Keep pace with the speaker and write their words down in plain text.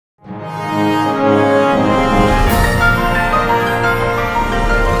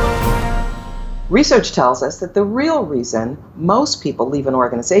Research tells us that the real reason most people leave an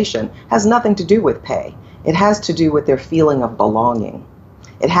organization has nothing to do with pay. It has to do with their feeling of belonging.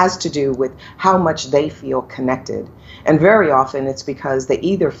 It has to do with how much they feel connected. And very often it's because they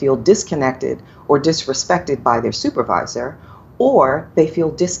either feel disconnected or disrespected by their supervisor, or they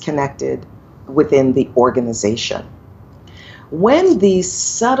feel disconnected within the organization. When these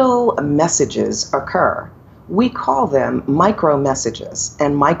subtle messages occur, we call them micro messages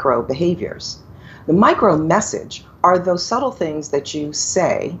and micro behaviors. The micro message are those subtle things that you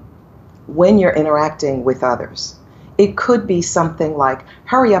say when you're interacting with others. It could be something like,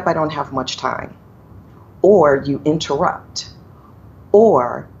 hurry up, I don't have much time. Or you interrupt.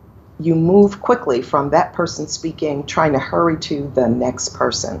 Or you move quickly from that person speaking, trying to hurry to the next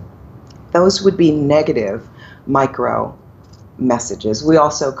person. Those would be negative micro messages. We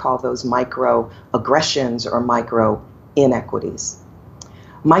also call those micro aggressions or micro inequities.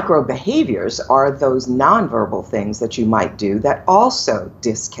 Micro behaviors are those nonverbal things that you might do that also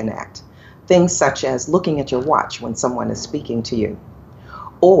disconnect. Things such as looking at your watch when someone is speaking to you,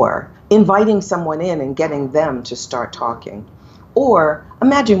 or inviting someone in and getting them to start talking. Or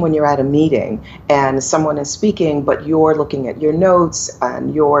imagine when you're at a meeting and someone is speaking, but you're looking at your notes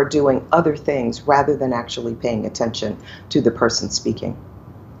and you're doing other things rather than actually paying attention to the person speaking.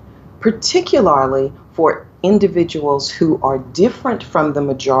 Particularly for individuals who are different from the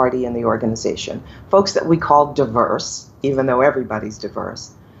majority in the organization, folks that we call diverse, even though everybody's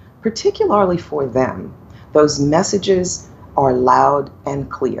diverse, particularly for them, those messages are loud and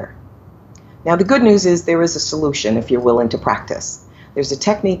clear. Now, the good news is there is a solution if you're willing to practice. There's a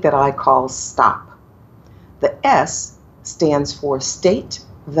technique that I call STOP. The S stands for state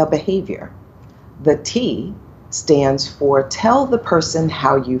the behavior. The T stands for tell the person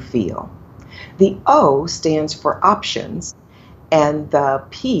how you feel. The O stands for options, and the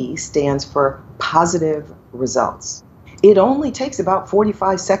P stands for positive results. It only takes about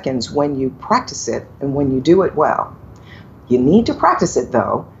 45 seconds when you practice it and when you do it well. You need to practice it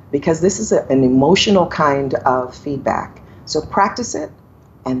though, because this is an emotional kind of feedback. So practice it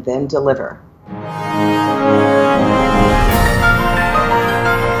and then deliver.